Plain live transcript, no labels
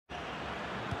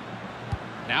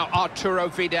Now Arturo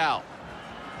Vidal.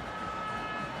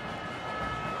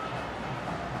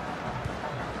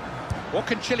 What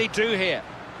can Chile do here?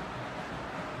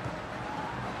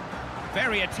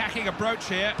 Very attacking approach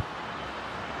here.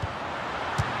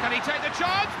 Can he take the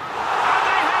charge? And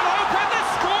they have opened the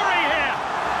scoring here!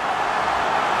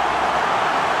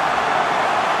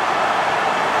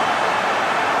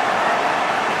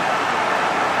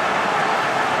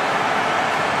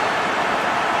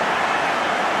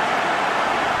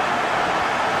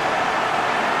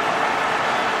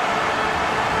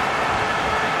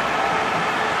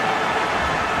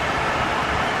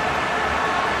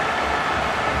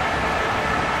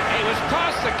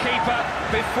 Past the keeper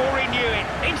before he knew it.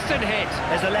 Instant hit.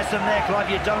 There's a lesson there, Clive.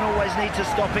 You don't always need to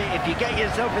stop it. If you get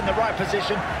yourself in the right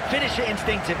position, finish it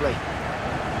instinctively.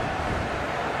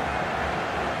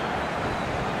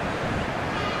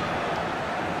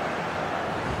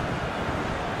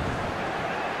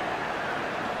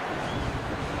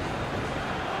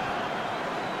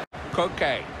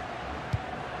 Koke.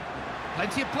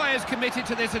 Plenty of players committed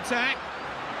to this attack.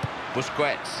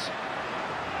 Busquets.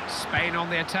 Spain on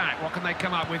the attack. What can they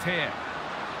come up with here?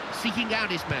 Seeking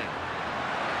out his man.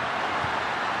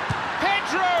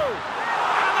 Pedro!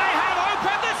 And they have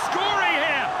opened the scoring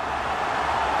here!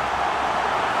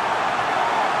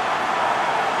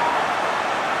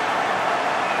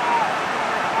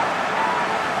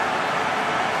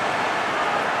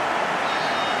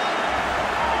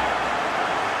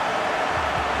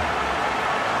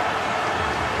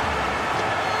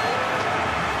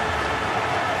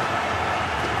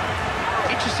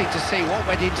 Interesting to see what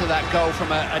went into that goal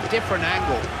from a different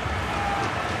angle.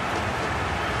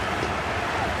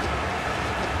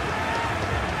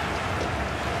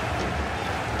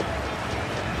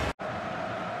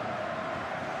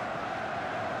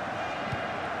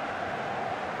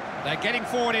 They're getting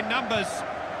forward in numbers.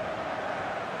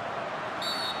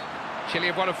 Chile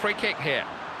have won a free kick here.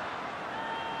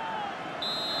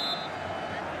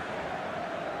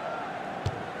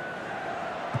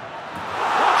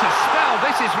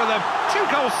 This is for them, 2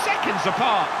 goals seconds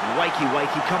apart. Wakey,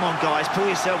 wakey, come on guys, pull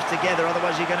yourselves together,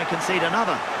 otherwise you're going to concede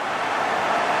another.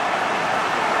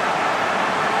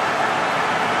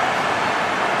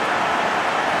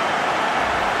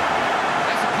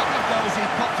 There's a couple of goals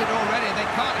he's popped in already, they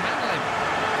can't handle him.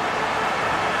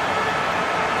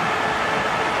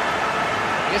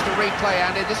 Here's the replay,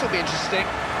 Andy, this will be interesting.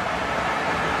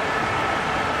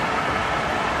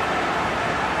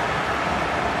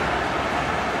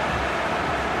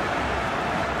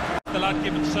 The lad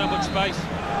given so much space.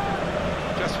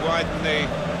 Just widen the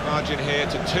margin here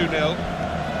to 2-0.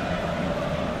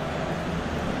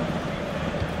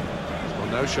 Well,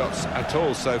 no shots at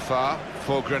all so far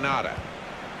for Granada.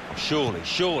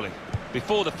 Surely,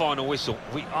 before the final whistle,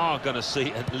 we are going to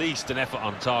see at least an effort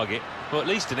on target, or at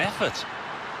least an effort.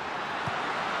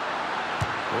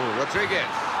 Oh,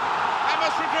 Rodriguez.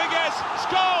 Amos Rodriguez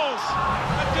scores!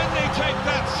 And didn't he take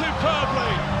that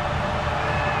superbly?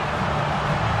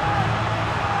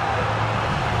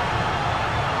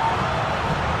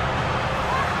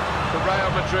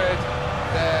 Real Madrid,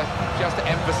 they're just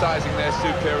emphasising their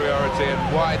superiority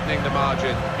and widening the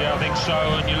margin. Yeah, I think so,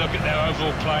 and you look at their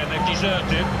overall play and they've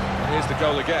deserved it. Here's the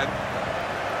goal again.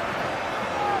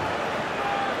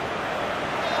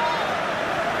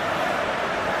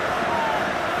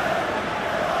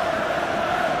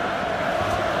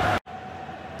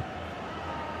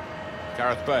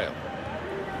 Gareth Bale.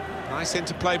 Nice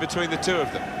interplay between the two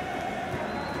of them.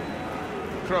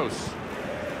 Kroos.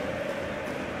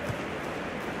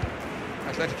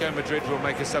 Atletico Madrid will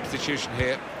make a substitution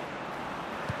here.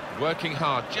 Working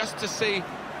hard just to see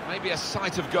maybe a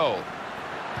sight of goal.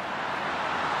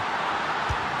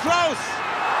 Kroos!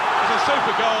 It's a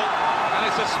super goal, and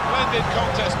it's a splendid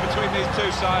contest between these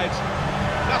two sides.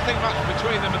 Nothing much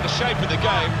between them in the shape of the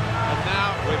game, and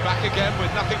now we're back again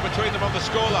with nothing between them on the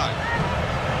scoreline.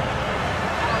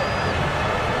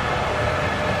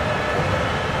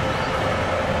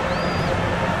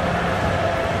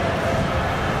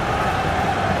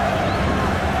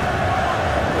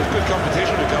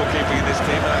 Competition with goalkeeping in this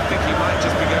team, and I think he might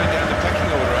just be going down the pecking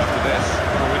order after this.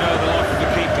 Well, we know the life of the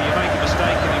keeper, you make a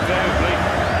mistake and invariably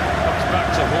comes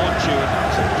back to haunt you, and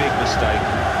that's a big mistake.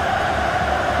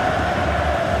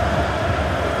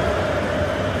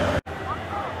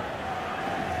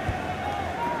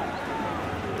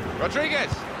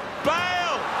 Rodriguez!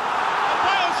 Bale! And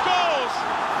Bale scores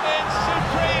in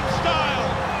supreme style!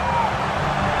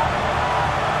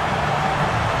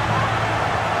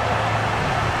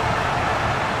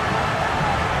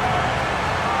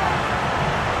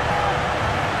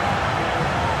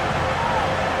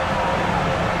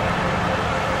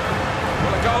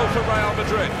 for Real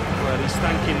Madrid. Well, he's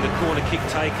thanking the corner kick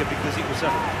taker because it was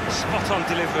a spot-on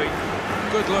delivery.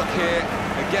 Good look here,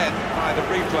 again, by the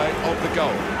replay of the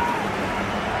goal.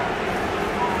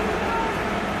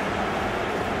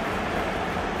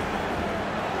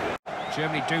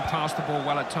 Germany do pass the ball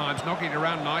well at times, knocking it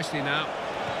around nicely now.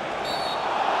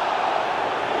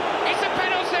 It's a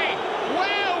penalty!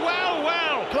 Well, well,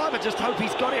 well! Clive, I just hope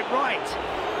he's got it right.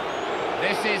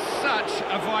 This is such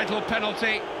a vital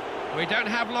penalty. We don't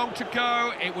have long to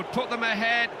go. It would put them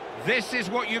ahead. This is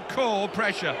what you call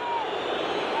pressure.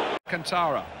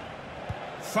 Cantara.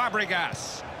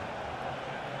 Fabregas.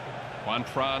 Juan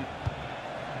Fran.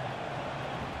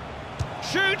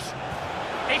 Shoot!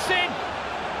 It's in!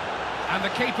 And the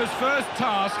keeper's first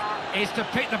task is to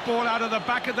pick the ball out of the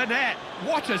back of the net.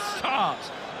 What a start!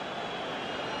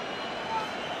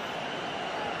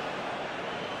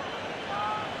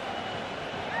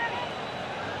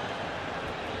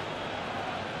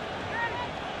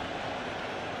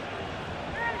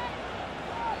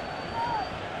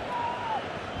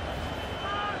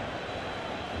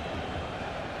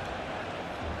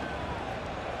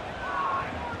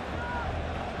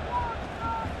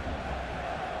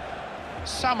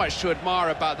 So much to admire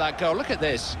about that goal. Look at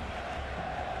this.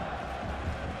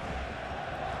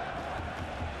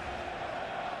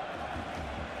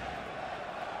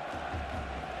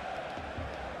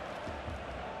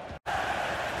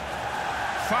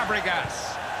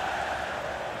 Fabregas.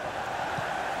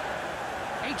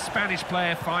 Each Spanish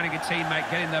player finding a teammate,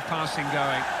 getting their passing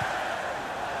going.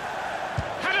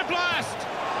 Had a blast!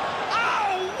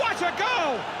 Oh, what a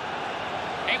goal!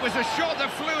 It was a shot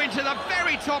that flew into the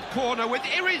very top corner with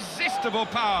irresistible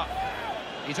power.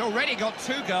 He's already got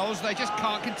 2 goals, they just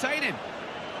can't contain him.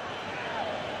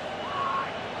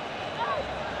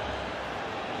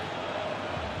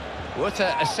 Worth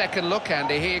a second look,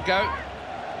 Andy. Here you go.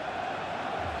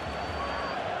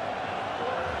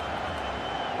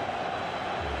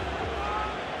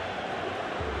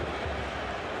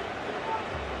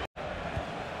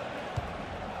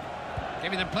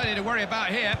 Giving them plenty to worry about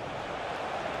here.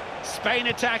 Spain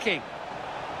attacking.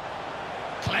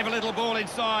 Clever little ball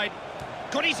inside.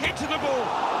 Got his head to the ball.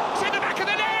 To the back of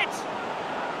the net!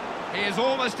 He is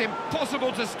almost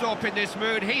impossible to stop in this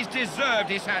mood. He's deserved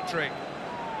his hat-trick.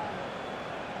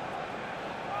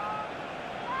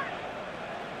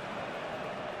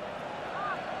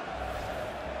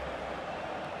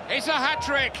 It's a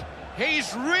hat-trick.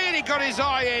 He's really got his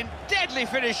eye in. Deadly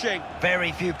finishing.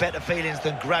 Very few better feelings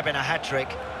than grabbing a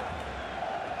hat-trick.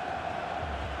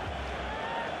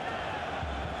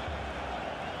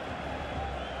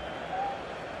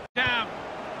 Down.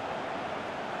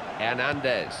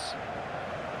 Hernandez.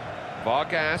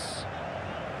 Vargas.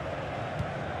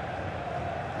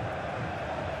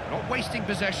 Not wasting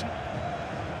possession.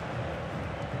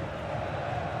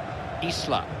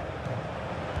 Isla.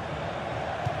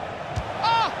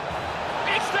 Oh!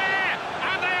 It's there!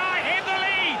 And they are in the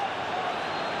lead!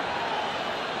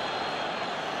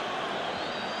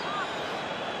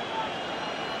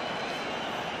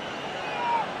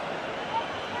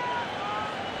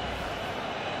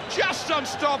 Just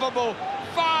unstoppable.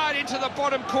 Fired into the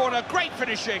bottom corner. Great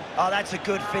finishing. Oh, that's a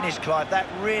good finish, Clive. That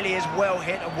really is well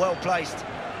hit and well placed.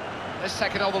 Let's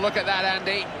take another look at that,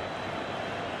 Andy.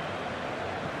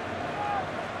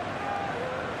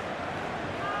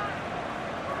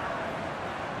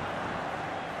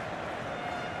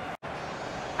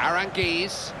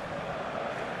 Aranguiz.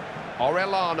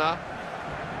 Orellana.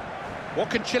 What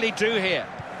can Chile do here?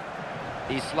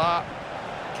 Isla.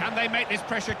 Can they make this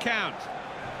pressure count?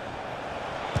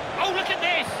 Oh, look at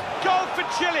this! Goal for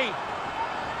Chile!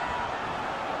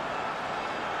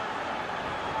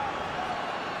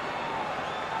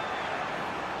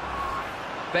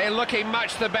 They're looking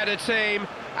much the better team,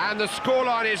 and the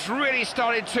scoreline is really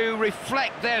starting to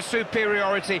reflect their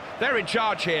superiority. They're in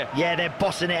charge here. Yeah, they're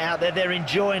bossing it out there. They're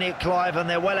enjoying it, Clive, and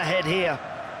they're well ahead here.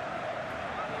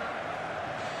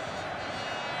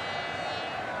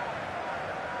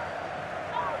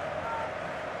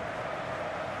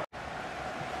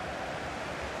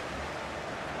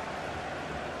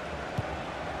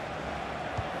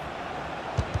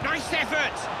 Nice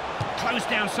effort! Closed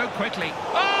down so quickly.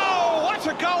 Oh, what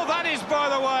a goal that is, by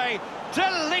the way!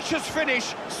 Delicious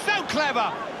finish, so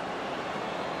clever!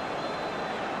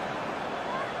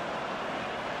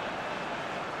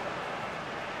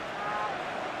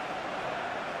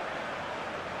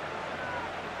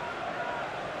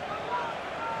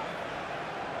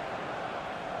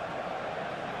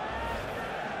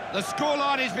 The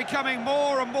scoreline is becoming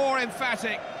more and more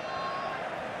emphatic.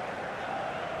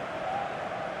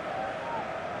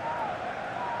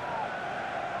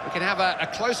 We can have a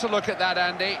closer look at that,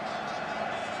 Andy.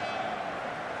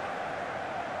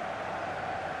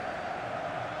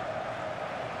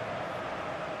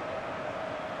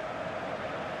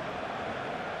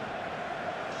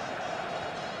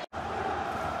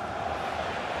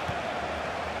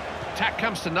 Attack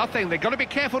comes to nothing. They've got to be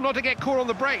careful not to get caught on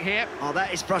the break here. Oh,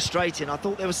 that is frustrating. I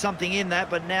thought there was something in that,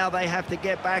 but now they have to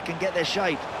get back and get their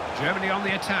shape. Germany on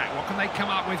the attack. What can they come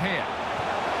up with here?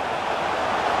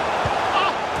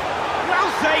 Oh! Well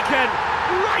taken!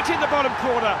 Right in the bottom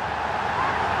corner.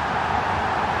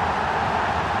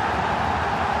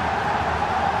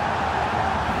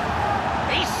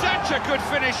 He's such a good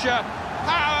finisher.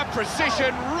 Power,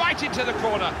 precision, right into the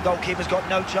corner. Goalkeeper's got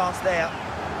no chance there.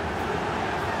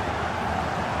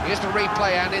 Here's the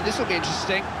replay, Andy. This will be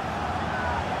interesting.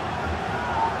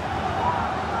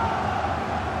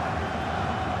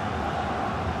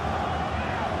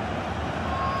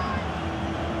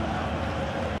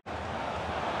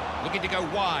 Looking to go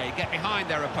wide, get behind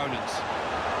their opponents.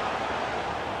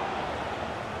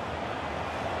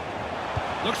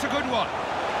 Looks a good one.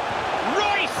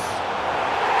 Royce!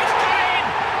 It's got in!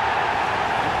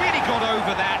 He really got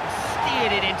over that,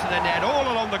 steered it into the net,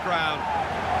 all along the ground.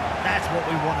 That's what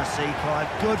we want to see, Clive.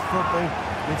 Good football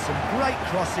with some great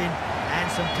crossing and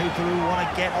some people who want to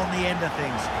get on the end of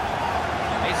things.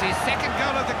 It's his second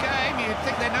goal of the game. You'd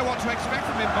think they know what to expect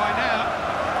from him by now.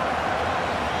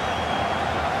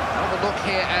 Another look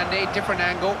here, Andy. Different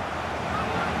angle.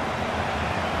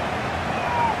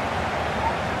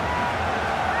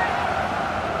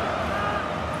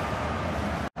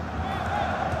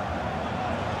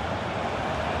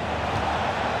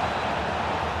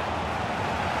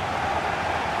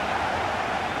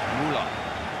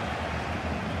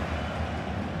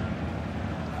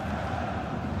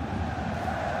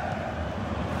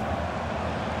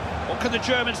 What can the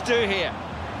Germans do here?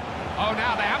 Oh,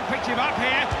 now they haven't picked him up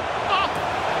here. Oh,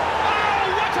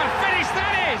 what a finish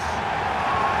that is!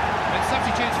 When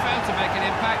substitutes fail to make an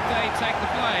impact, they take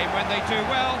the blame. When they do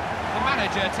well, the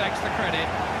manager takes the credit.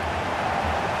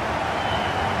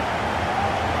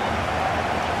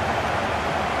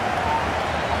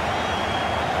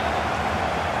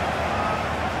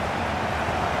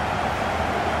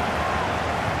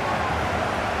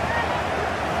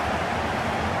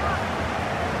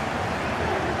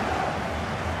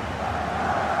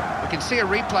 We can see a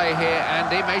replay here,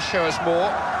 Andy. May show us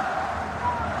more.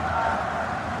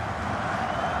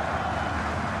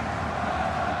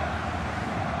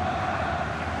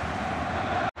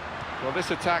 Well, this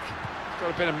attack has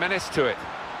got a bit of menace to it.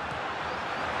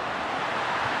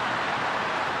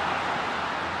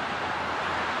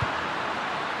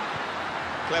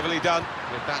 Cleverly done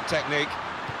with that technique.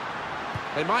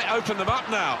 They might open them up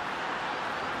now.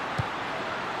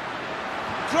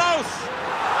 Close!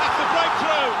 That's the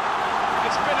breakthrough!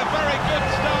 It's been a very good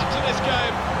start to this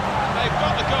game. They've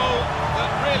got the goal that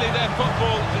really their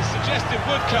football has suggested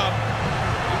would come.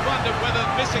 You wondered whether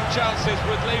missing chances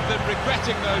would leave them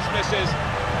regretting those misses.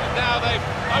 And now they've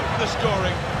opened the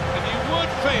scoring, and you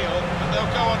would feel that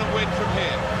they'll go on and win from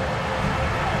here.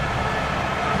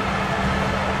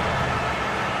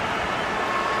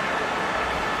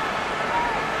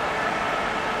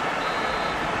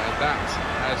 And that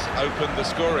has opened the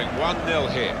scoring,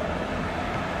 1-0 here.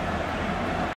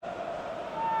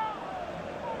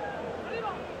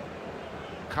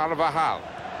 Carvajal.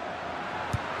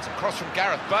 It's a cross from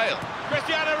Gareth Bale.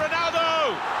 Cristiano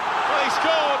Ronaldo! Well, he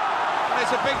scored, and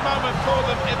it's a big moment for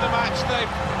them in the match.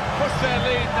 They've pushed their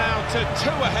lead now to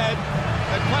 2 ahead.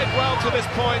 They've played well to this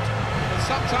point, and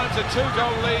sometimes a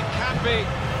 2-goal lead can be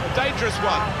a dangerous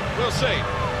one. We'll see.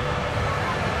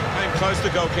 Came close,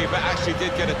 the goalkeeper actually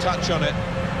did get a touch on it,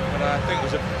 but I think it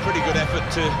was a pretty good effort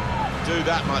to do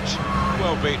that much.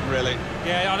 Well beaten, really.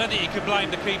 Yeah, I don't think you can blame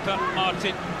the keeper,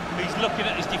 Martin. He's looking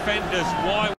at his defenders.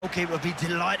 Why? The goalkeeper would be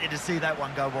delighted to see that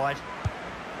one go wide.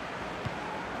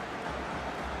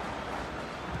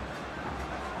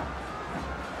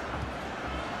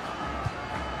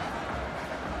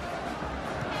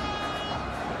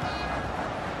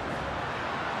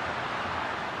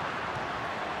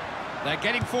 They're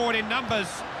getting forward in numbers.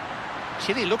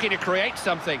 Chile looking to create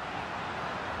something.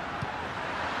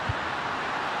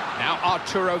 Now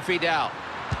Arturo Vidal.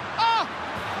 Oh!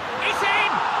 It's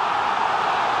in!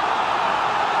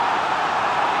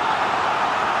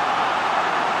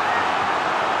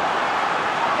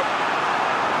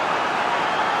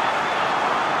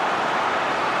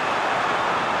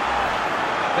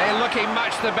 They're looking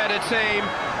much the better team,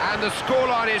 and the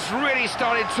scoreline is really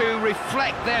starting to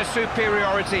reflect their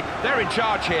superiority. They're in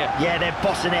charge here. Yeah, they're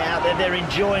bossing it out there. They're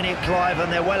enjoying it, Clive,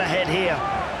 and they're well ahead here.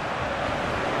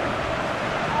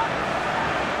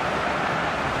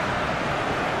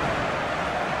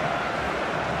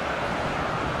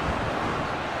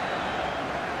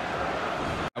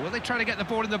 trying to get the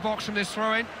ball in the box from this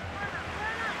throw-in.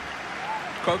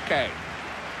 Koke.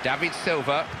 David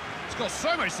Silva. It's got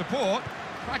so much support.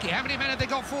 Crikey, how many men have they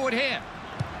got forward here?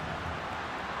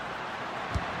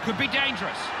 Could be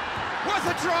dangerous. Worth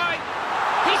a try!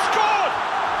 He scored!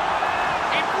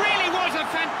 It really was a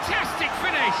fantastic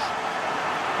finish!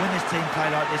 When this team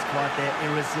play like this, Clive,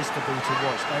 they're irresistible to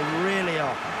watch. They really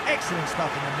are. Excellent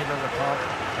stuff in the middle of the park.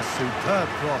 A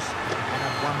superb cross and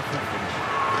a wonderful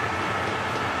finish.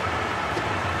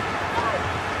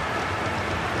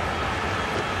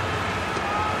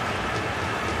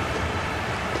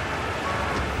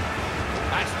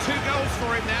 That's 2 goals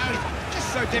for him now. It's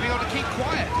just so difficult to keep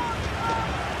quiet.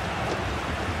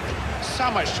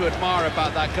 So much to admire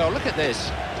about that goal. Look at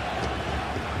this.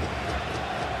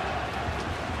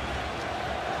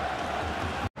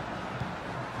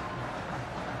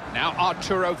 Now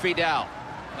Arturo Vidal.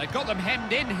 They've got them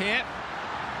hemmed in here.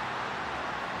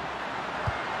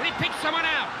 Will he pick someone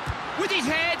out? With his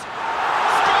head.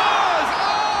 Scores!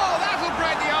 Oh, that'll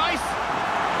break the ice.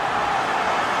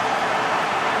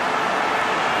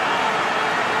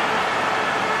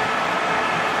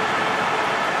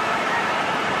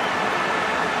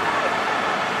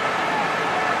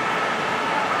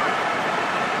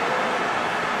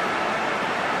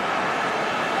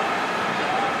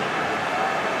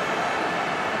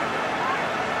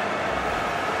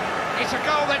 It's a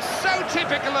goal that's so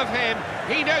typical of him.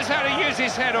 He knows how to use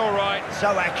his head all right. So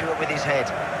accurate with his head.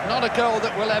 Not a goal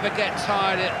that we'll ever get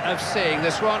tired of seeing,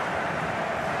 this one.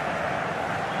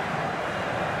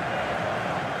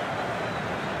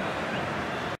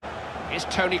 It's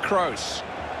Toni Kroos.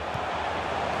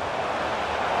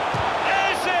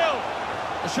 Ozil!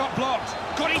 The shot blocked.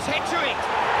 Got his head to it.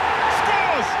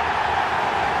 Scores!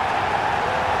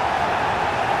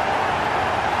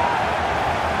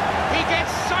 He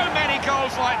gets so many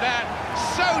goals like that.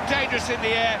 So dangerous in the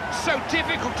air, so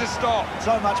difficult to stop.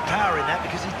 So much power in that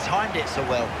because he timed it so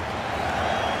well.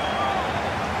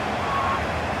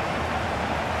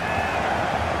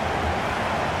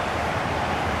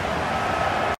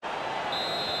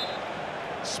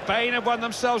 Spain have won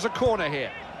themselves a corner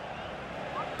here.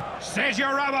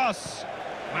 Sergio Ramos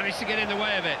managed to get in the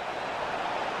way of it.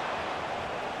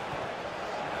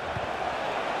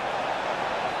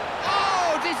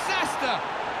 Oh, disaster!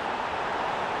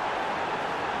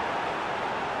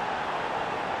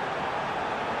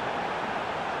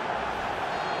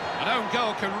 An own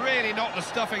goal can really knock the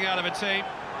stuffing out of a team.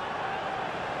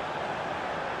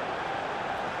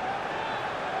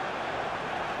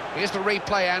 Here's the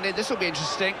replay, Andy. This will be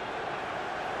interesting.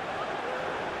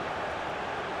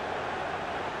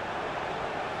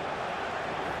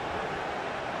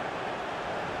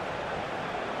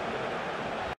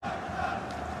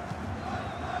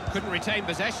 Couldn't retain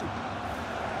possession.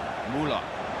 Müller.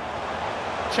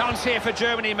 Chance here for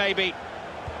Germany, maybe.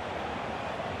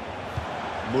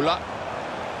 Müller.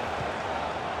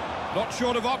 Not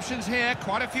short of options here,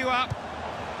 quite a few up.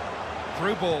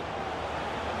 Through ball.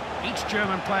 Each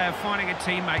German player finding a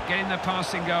teammate, getting the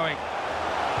passing going.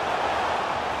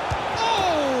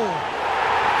 Oh!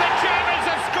 The Germans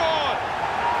have scored!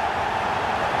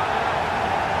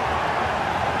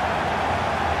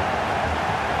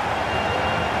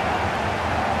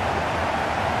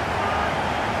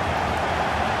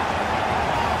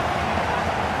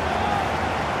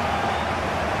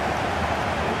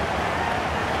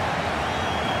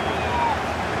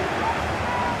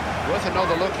 Worth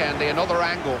another look, Andy, another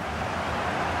angle.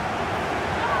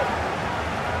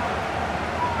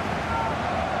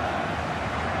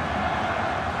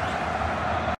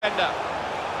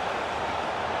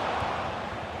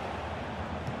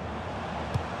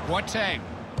 Boateng.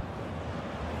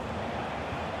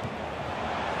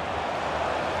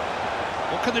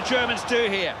 What can the Germans do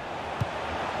here?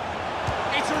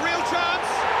 It's a real chance.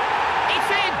 It's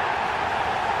in.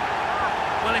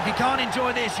 Well, if you can't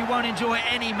enjoy this, you won't enjoy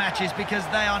any matches because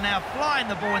they are now flying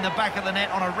the ball in the back of the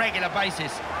net on a regular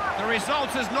basis. The result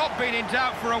has not been in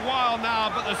doubt for a while now,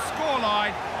 but the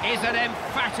scoreline is an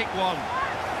emphatic one.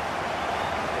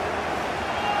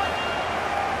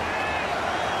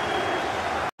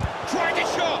 Tried a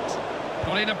shot.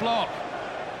 Got in a block.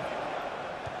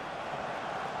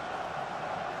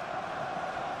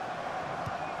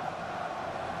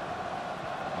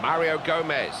 Mario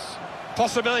Gomez.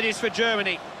 Possibilities for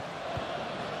Germany.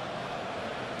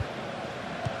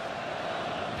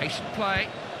 Patient play.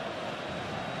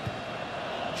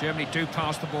 Germany do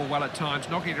pass the ball well at times,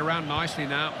 knocking it around nicely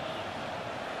now.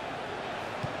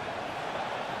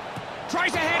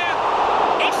 Tries a header!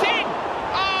 It's in!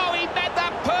 Oh, he met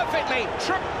that perfectly!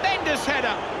 Tremendous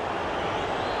header!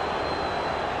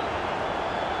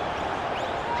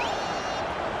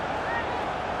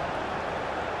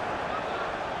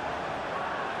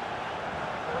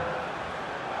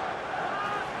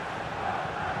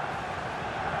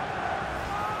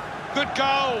 good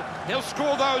goal. He'll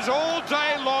score those all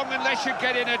day long unless you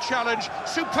get in a challenge.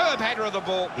 Superb header of the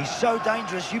ball. He's so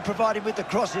dangerous. You provide him with the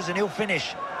crosses and he'll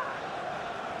finish.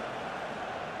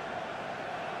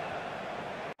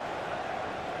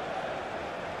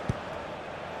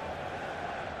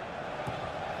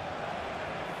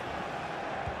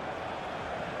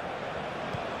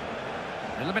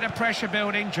 A little bit of pressure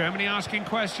building, Germany asking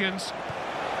questions.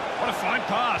 What a fine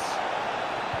pass.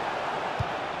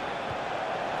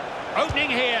 Opening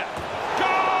here.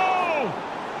 Goal!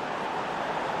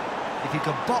 If you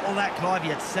could bottle that, Clive,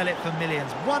 you'd sell it for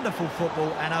millions. Wonderful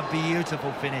football and a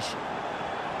beautiful finish.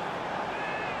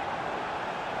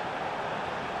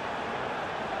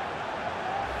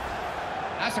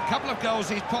 That's a couple of goals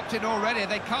he's popped in already.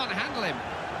 They can't handle him.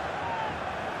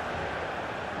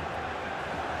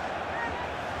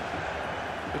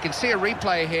 We can see a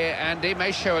replay here, Andy,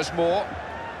 may show us more.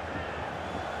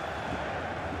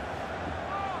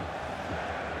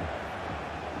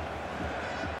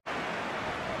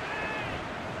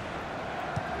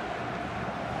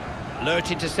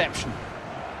 Alert interception.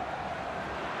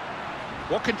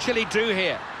 What can Chile do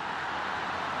here?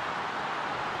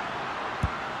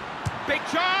 Big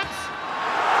chance!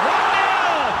 1-0!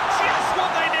 Just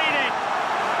what they needed!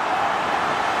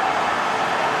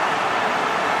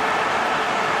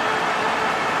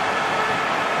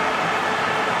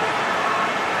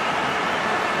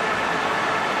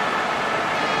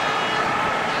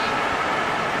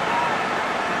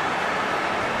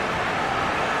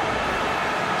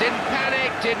 Didn't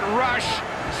panic, didn't rush,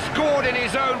 scored in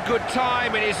his own good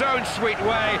time, in his own sweet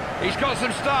way. He's got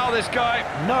some style, this guy.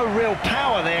 No real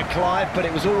power there, Clive, but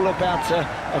it was all about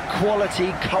a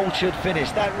quality, cultured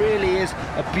finish. That really is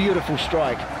a beautiful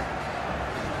strike.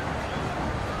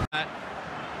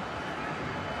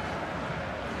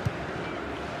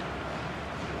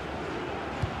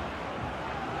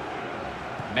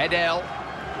 Medel.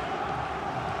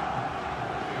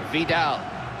 Vidal.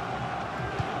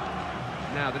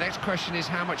 Now, the next question is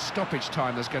how much stoppage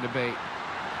time there's going to be.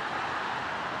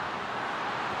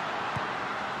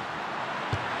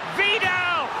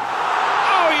 Vidal!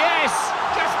 Oh, yes!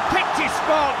 Just picked his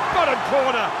spot, bottom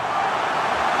corner.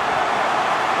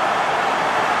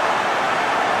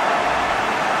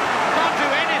 Can't do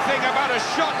anything about a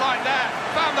shot like that.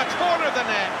 Found the corner of the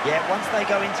net. Yeah, once they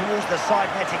go in towards the side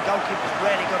netting, goalkeeper's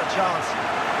rarely got a chance.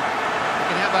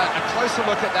 We can have a closer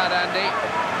look at that, Andy.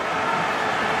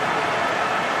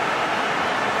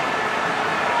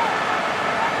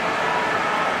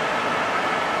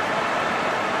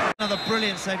 Another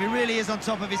brilliant save. He really is on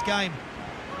top of his game.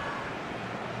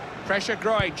 Pressure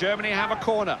growing. Germany have a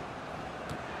corner.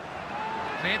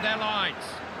 Cleared their lines.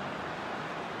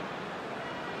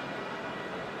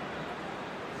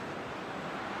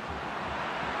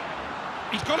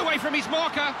 He's got away from his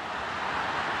marker.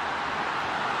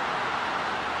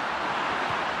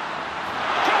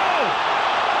 Goal!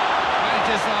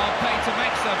 Managers are paid to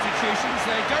make substitutions.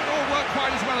 They don't all work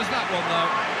quite as well as that one,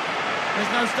 though. There's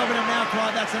no stopping them now,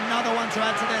 Clive. That's another one to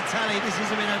add to their tally. This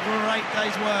has been a great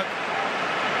day's work.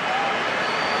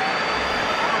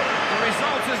 The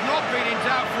result has not been in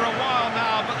doubt for a while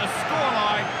now, but the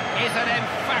scoreline is an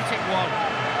emphatic one.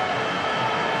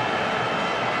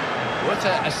 Worth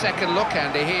a second look,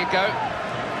 Andy. Here you go.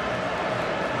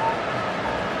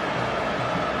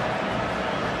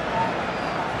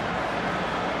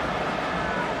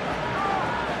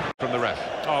 From the ref.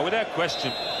 Oh, without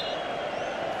question.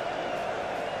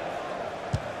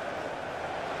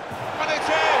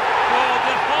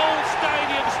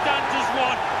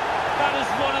 That is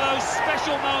one of those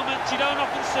special moments you don't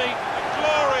often see. A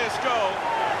glorious goal.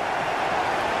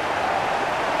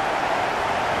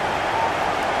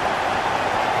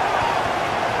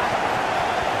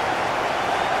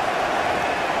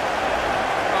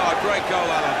 Oh, great goal,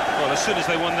 Alan. Well, as soon as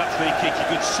they won that free kick, you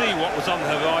could see what was on the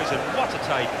horizon. What a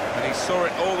take. And he saw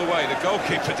it all the way. The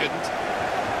goalkeeper didn't.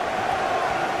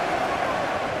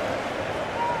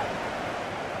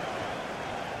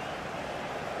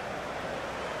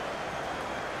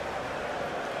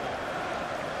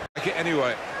 It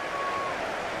anyway.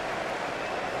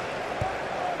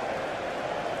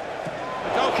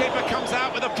 The goalkeeper comes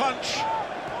out with a punch.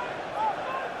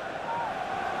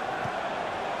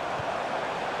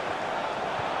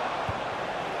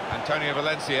 Antonio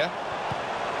Valencia.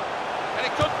 And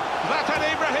it could... Zlatan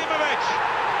Ibrahimovic!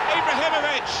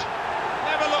 Ibrahimovic!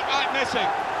 Never looked like missing.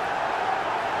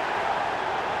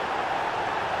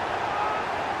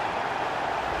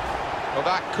 Well,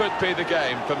 that could be the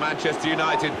game for Manchester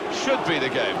United. Should be the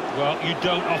game. Well, you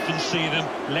don't often see them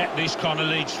let this kind of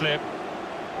lead slip.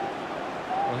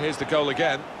 Well, here's the goal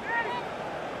again.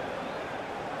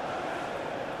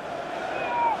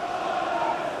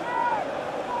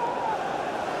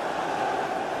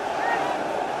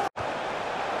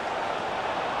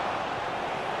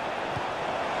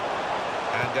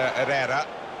 Herrera.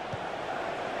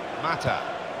 Mata.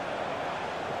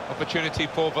 Opportunity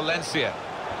for Valencia.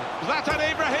 Zlatan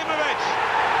Ibrahimovic!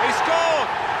 He scored!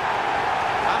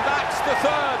 And that's the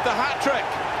third, the hat-trick.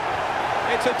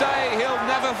 It's a day he'll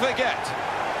never forget.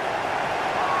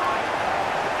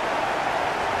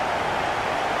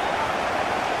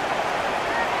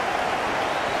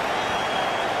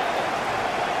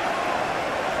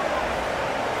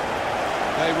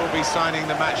 They will be signing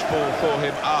the match ball for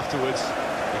him afterwards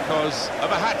because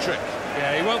of a hat-trick.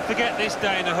 Yeah, he won't forget this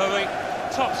day in a hurry.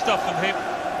 Top stuff from him.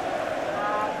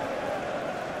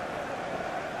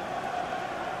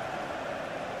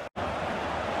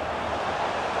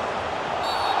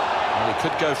 Well, he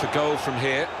could go for goal from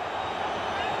here.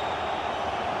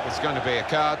 It's going to be a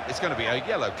card. It's going to be a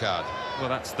yellow card. Well,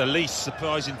 that's the least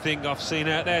surprising thing I've seen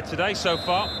out there today so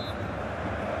far.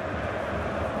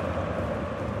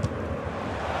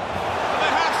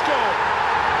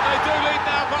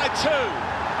 Two,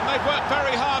 and they've worked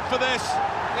very hard for this.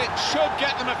 It should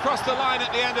get them across the line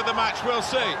at the end of the match, we'll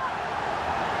see. Well,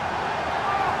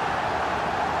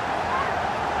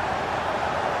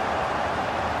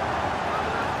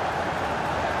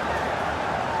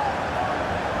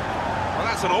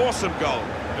 that's an awesome goal.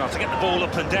 Well, to get the ball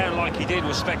up and down like he did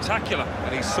was spectacular.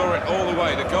 And he saw it all the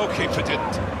way, the goalkeeper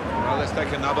didn't. Well, let's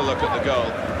take another look at the goal.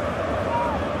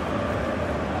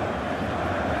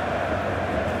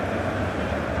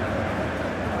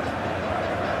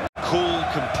 Cool,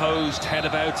 composed head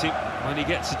about him when he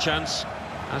gets a chance.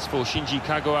 As for Shinji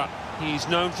Kagawa, he's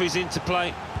known for his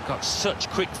interplay, got such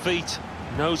quick feet,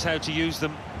 knows how to use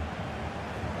them.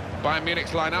 Bayern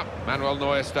Munich's lineup: Manuel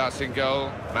Neuer starts in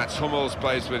goal, Mats Hummels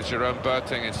plays with Jerome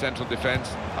Boateng in central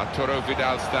defence, Arturo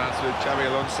Vidal starts with Xabi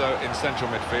Alonso in central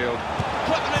midfield.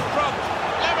 Put them in front,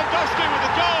 Lewandowski with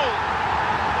the goal!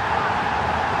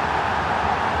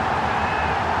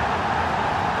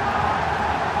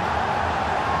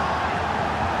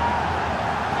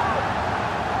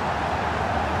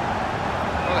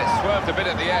 Swerved a bit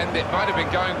at the end. It might have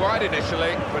been going wide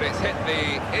initially, but it's hit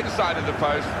the inside of the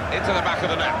post into the back of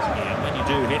the net. Yeah, when you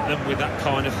do hit them with that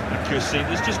kind of accuracy,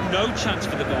 there's just no chance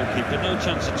for the goalkeeper, no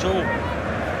chance at all.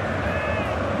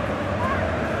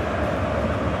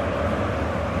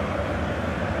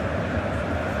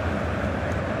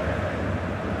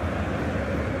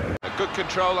 A good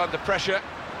control under pressure.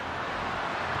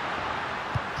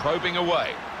 Probing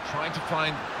away, trying to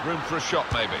find room for a shot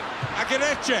maybe.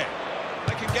 Aguirre!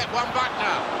 They can get one back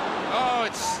now. Oh,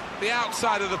 it's the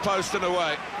outside of the post and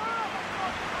away.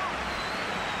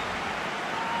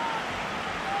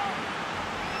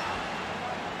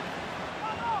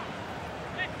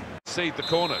 Seed the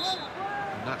corners.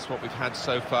 And that's what we've had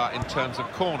so far in terms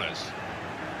of corners.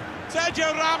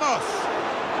 Sergio Ramos!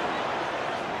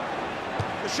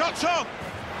 The shot's on!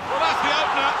 Well, that's the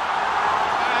opener.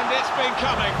 And it's been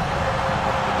coming.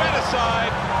 The better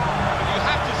side. But you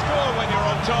have to score when you're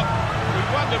on top. We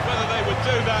wondered whether they would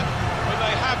do that, but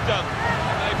they have done.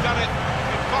 And they've done it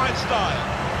in fine style.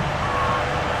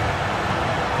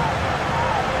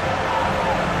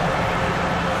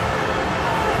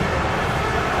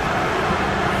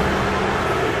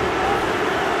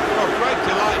 Oh, great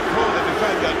delight for the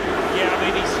defender. Yeah, I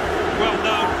mean, he's well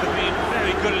known for being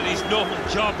very good at his normal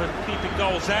job and keeping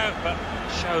goals out, but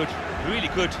showed really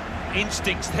good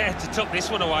instincts there to tuck this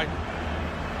one away.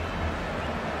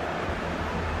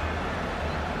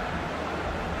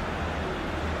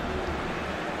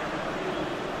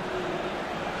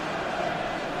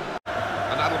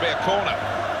 Be a corner.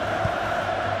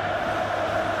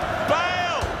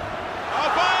 Bale! Oh,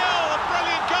 Bale! A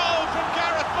brilliant goal from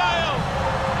Gareth Bale!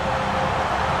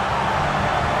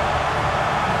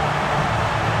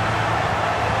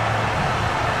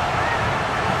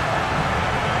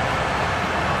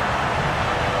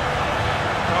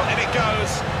 Well, in it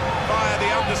goes via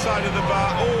the underside of the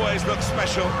bar. Always looks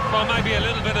special. Well, maybe a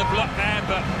little bit of luck there,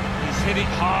 but he's hit it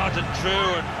hard and true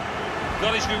and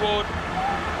got his reward.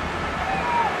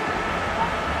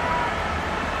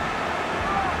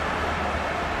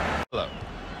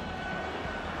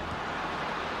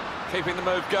 Keeping the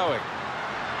move going.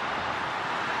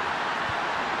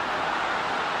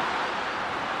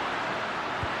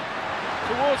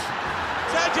 Towards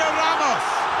Sergio Ramos.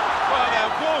 Well,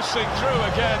 they're waltzing through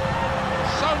again.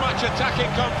 So much attacking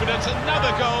confidence.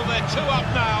 Another goal. They're 2 up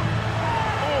now.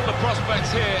 All the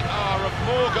prospects here are of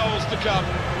more goals to come.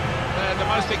 They're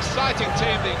the most exciting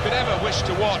team that you could ever wish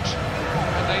to watch.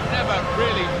 And they never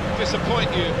really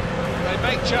disappoint you. They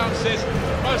make chances,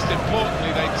 most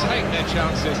importantly, they take their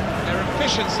chances. Their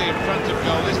efficiency in front of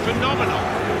goal is phenomenal.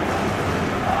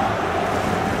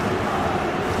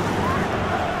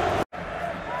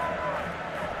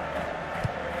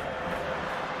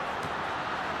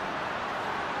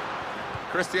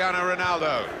 Cristiano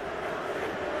Ronaldo.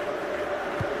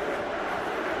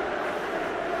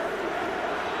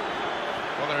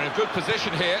 Well, they're in a good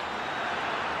position here.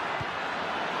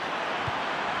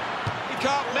 He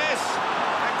can't miss,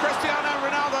 and Cristiano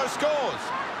Ronaldo scores.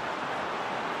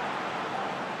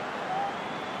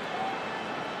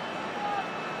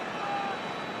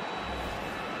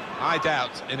 I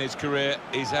doubt in his career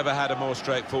he's ever had a more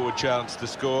straightforward chance to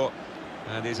score,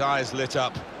 and his eyes lit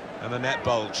up and the net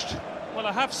bulged. Well,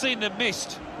 I have seen them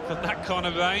missed from that kind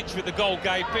of range with the goal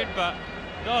gaping, but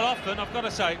not often, I've got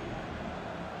to say.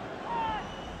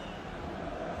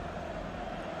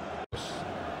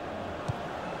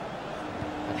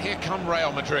 And here come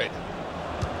Real Madrid.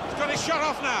 He's got his shot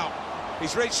off now.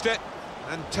 He's reached it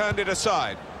and turned it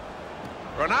aside.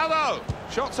 Ronaldo!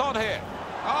 Shots on here.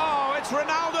 Oh, it's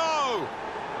Ronaldo!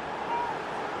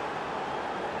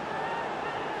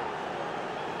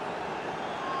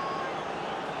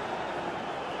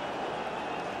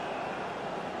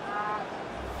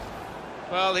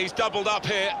 Well, he's doubled up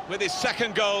here with his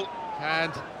second goal,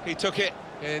 and he took it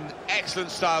in excellent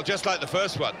style, just like the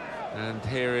first one. And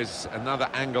here is another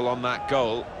angle on that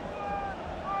goal.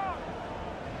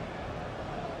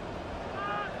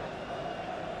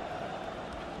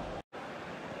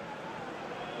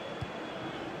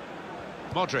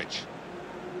 Modric.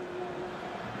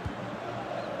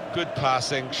 Good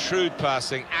passing, shrewd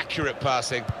passing, accurate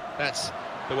passing. That's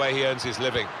the way he earns his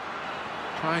living.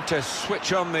 Trying to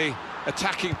switch on the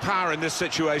attacking power in this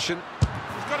situation.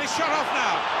 He's got his shot off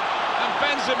now. And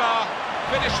Benzema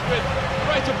finished with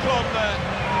great aplomb there.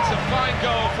 It's a fine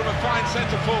goal from a fine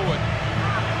centre-forward.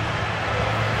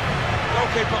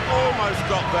 Goalkeeper almost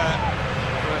got there,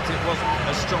 but it wasn't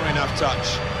a strong enough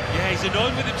touch. Yeah, he's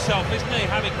annoyed with himself, isn't he?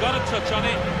 Having got a touch on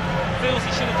it, feels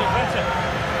he should have done better.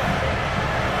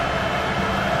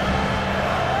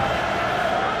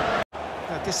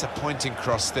 A disappointing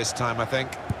cross this time, I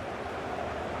think.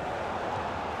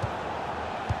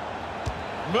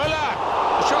 Müller!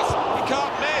 The shot, he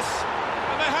can't miss!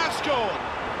 And they have scored!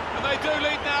 And they do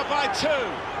lead now by 2.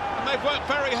 And they've worked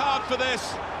very hard for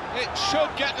this. It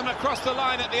should get them across the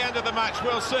line at the end of the match,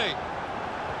 we'll see.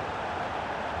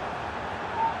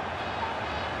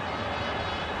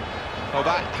 Well,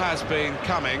 that has been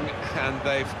coming, and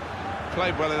they've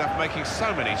played well enough, making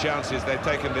so many chances. They've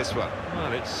taken this one.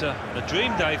 Well, it's a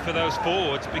dream day for those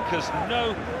forwards because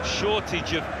no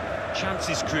shortage of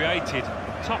chances created.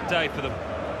 Top day for them.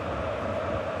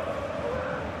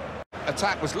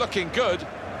 Attack was looking good.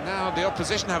 Now the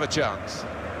opposition have a chance.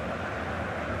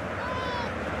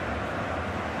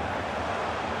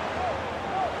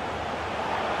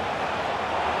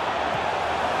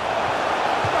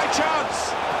 Great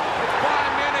chance! It's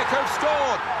Bayern Munich who've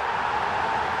scored.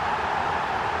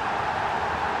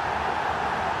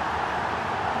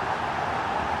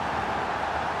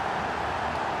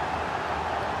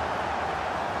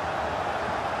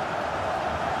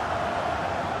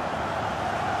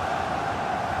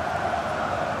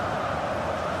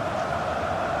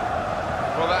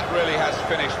 Well, that really has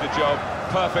finished the job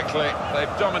perfectly.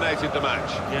 They've dominated the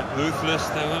match. Yeah, ruthless.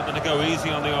 They weren't going to go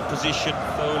easy on the opposition.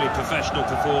 Thoroughly professional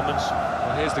performance.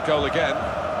 Well, here's the goal again.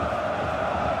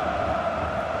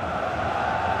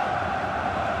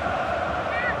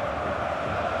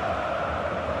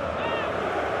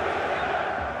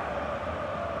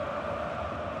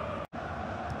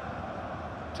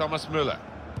 Thomas Müller.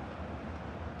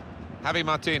 Javi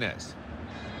Martinez.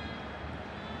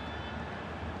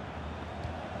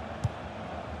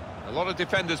 A lot of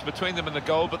defenders between them and the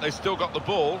goal, but they still got the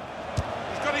ball.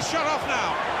 He's got his shot off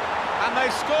now. And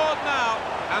they've scored now.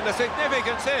 And the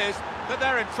significance is that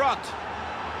they're in front.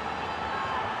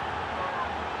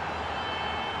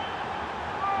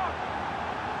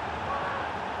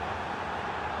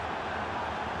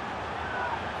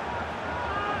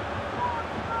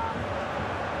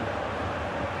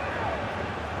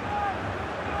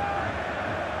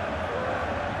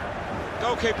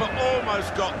 Goalkeeper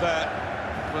almost got there,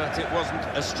 but it wasn't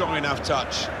a strong enough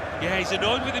touch. Yeah, he's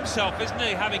annoyed with himself, isn't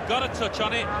he? Having got a touch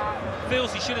on it,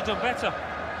 feels he should have done better.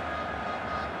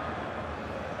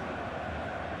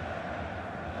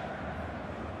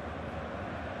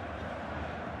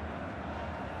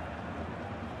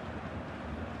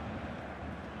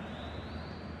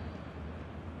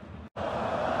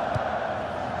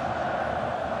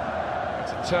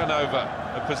 It's a turnover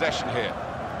of possession here.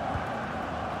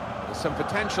 There's some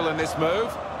potential in this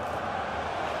move.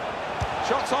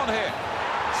 Shots on here.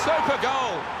 Super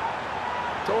goal.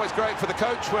 It's always great for the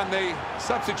coach when the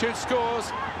substitute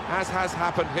scores, as has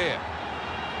happened here.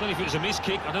 I don't know if it was a missed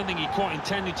kick. I don't think he quite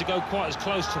intended to go quite as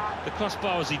close to the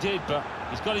crossbar as he did, but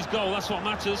he's got his goal. That's what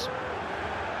matters.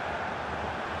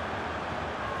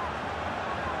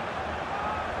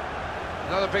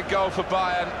 Another big goal for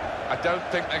Bayern. I don't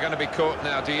think they're going to be caught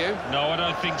now, do you? No, I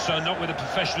don't think so, not with the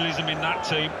professionalism in that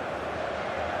team.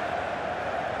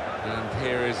 And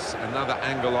here is another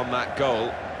angle on that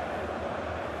goal.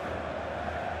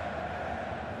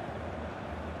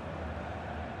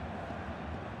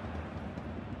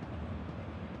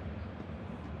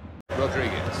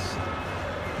 Rodriguez.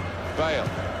 Bale.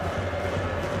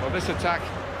 Well, this attack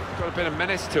got a bit of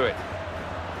menace to it.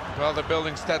 Well, they're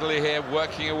building steadily here,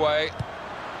 working away.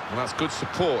 And that's good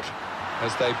support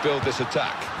as they build this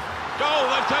attack. Goal,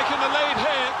 they've taken the lead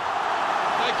here.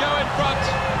 They go in front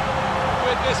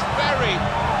with this very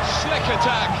slick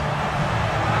attack.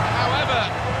 However,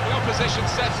 the opposition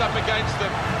sets up against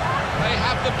them. They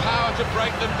have the power to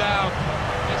break them down.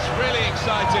 It's really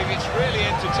exciting, it's really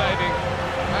entertaining.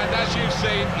 And as you've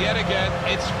seen, yet again,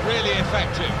 it's really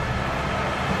effective.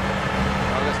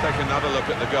 Well, let's take another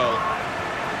look at the goal.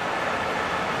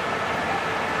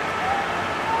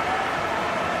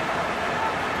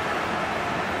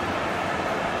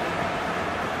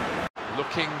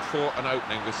 Looking for an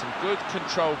opening with some good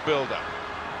controlled build-up.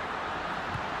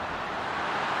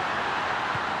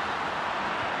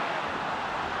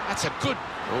 That's a good...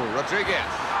 Oh,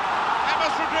 Rodriguez.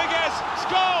 James Rodriguez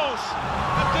scores!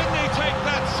 And didn't he take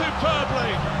that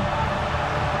superbly?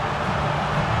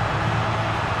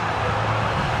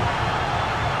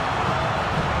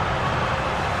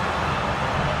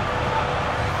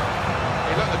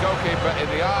 He looked the goalkeeper in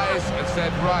the eyes and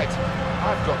said, right,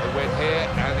 I've got the win here,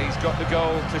 and he's got the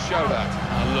goal to show that.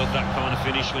 I love that kind of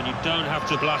finish when you don't have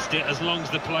to blast it as long as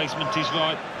the placement is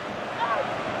right.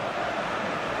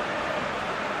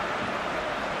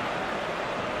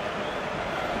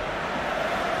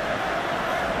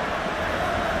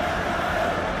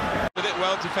 With it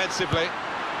well defensively.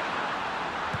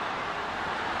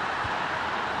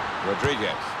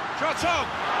 Rodriguez. Shot on!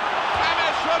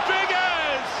 James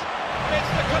Rodriguez!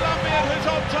 It's the Colombian who's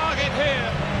on target here.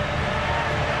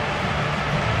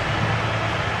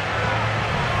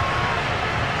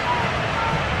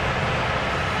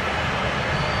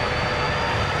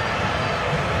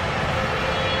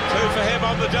 Two for him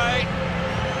on the day,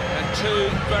 and two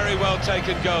very well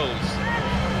taken goals.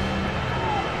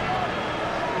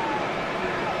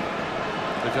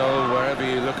 The goal, wherever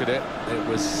you look at it, it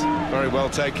was very well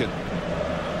taken.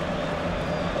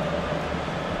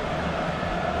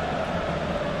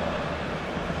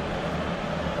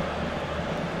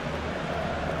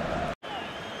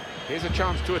 Here's a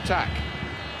chance to attack.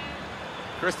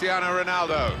 Cristiano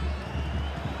Ronaldo.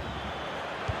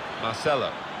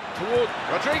 Marcelo. Toward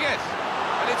Rodriguez.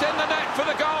 And it's in the net for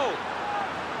the goal.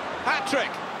 Hat-trick.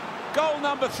 Goal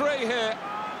number 3 here.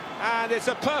 And it's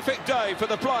a perfect day for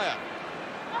the player.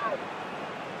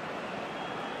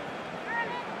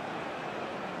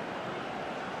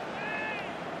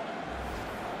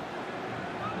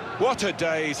 What a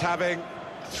day he's having.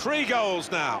 3 goals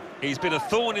now. He's been a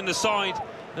thorn in the side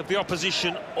of the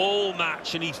opposition all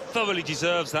match, and he thoroughly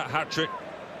deserves that hat-trick.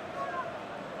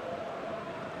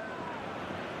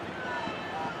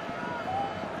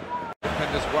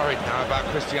 Defenders worried now about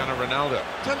Cristiano Ronaldo.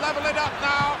 To level it up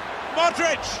now,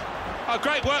 Modric! Oh,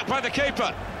 great work by the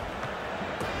keeper.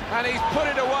 And he's put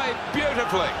it away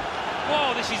beautifully.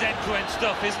 Oh, this is end-to-end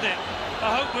stuff, isn't it?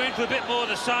 I hope we're in for a bit more of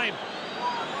the same.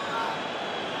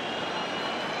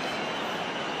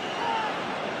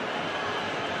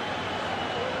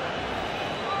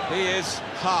 He is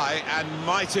high and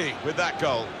mighty with that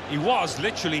goal. He was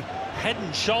literally head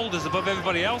and shoulders above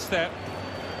everybody else there.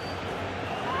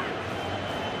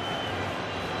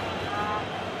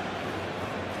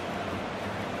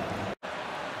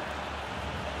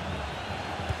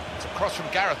 It's a cross from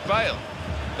Gareth Bale.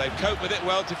 They've coped with it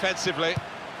well defensively.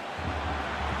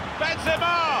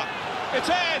 Benzema! It's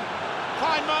in!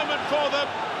 Fine moment for them.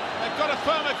 They've got a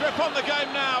firmer grip on the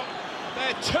game now.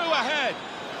 They're 2 ahead.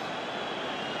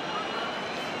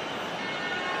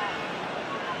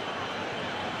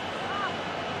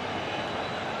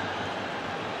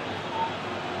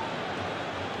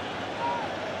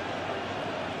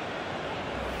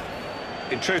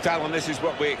 In truth, Alan, this is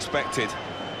what we expected.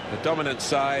 The dominant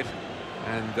side,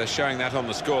 and they're showing that on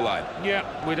the scoreline. Yeah,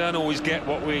 we don't always get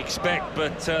what we expect,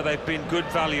 but they've been good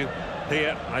value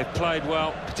here. They've played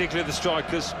well, particularly the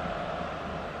strikers.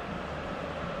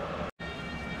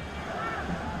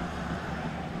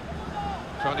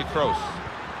 Toni Kroos.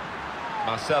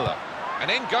 Marcelo. And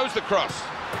in goes the cross.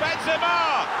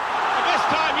 Benzema! And this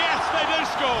time, yes, they do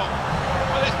score.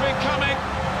 But it's been coming.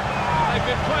 They've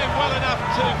been playing well enough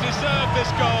to deserve this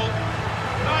goal.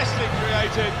 Nicely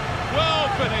created,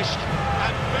 well finished,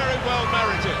 and very well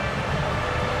merited.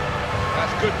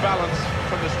 That's good balance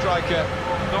from the striker,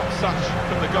 not such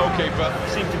from the goalkeeper.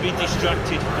 Seemed to be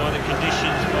distracted by the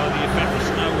conditions, by the effect the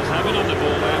snow was having on the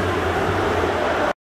ball there.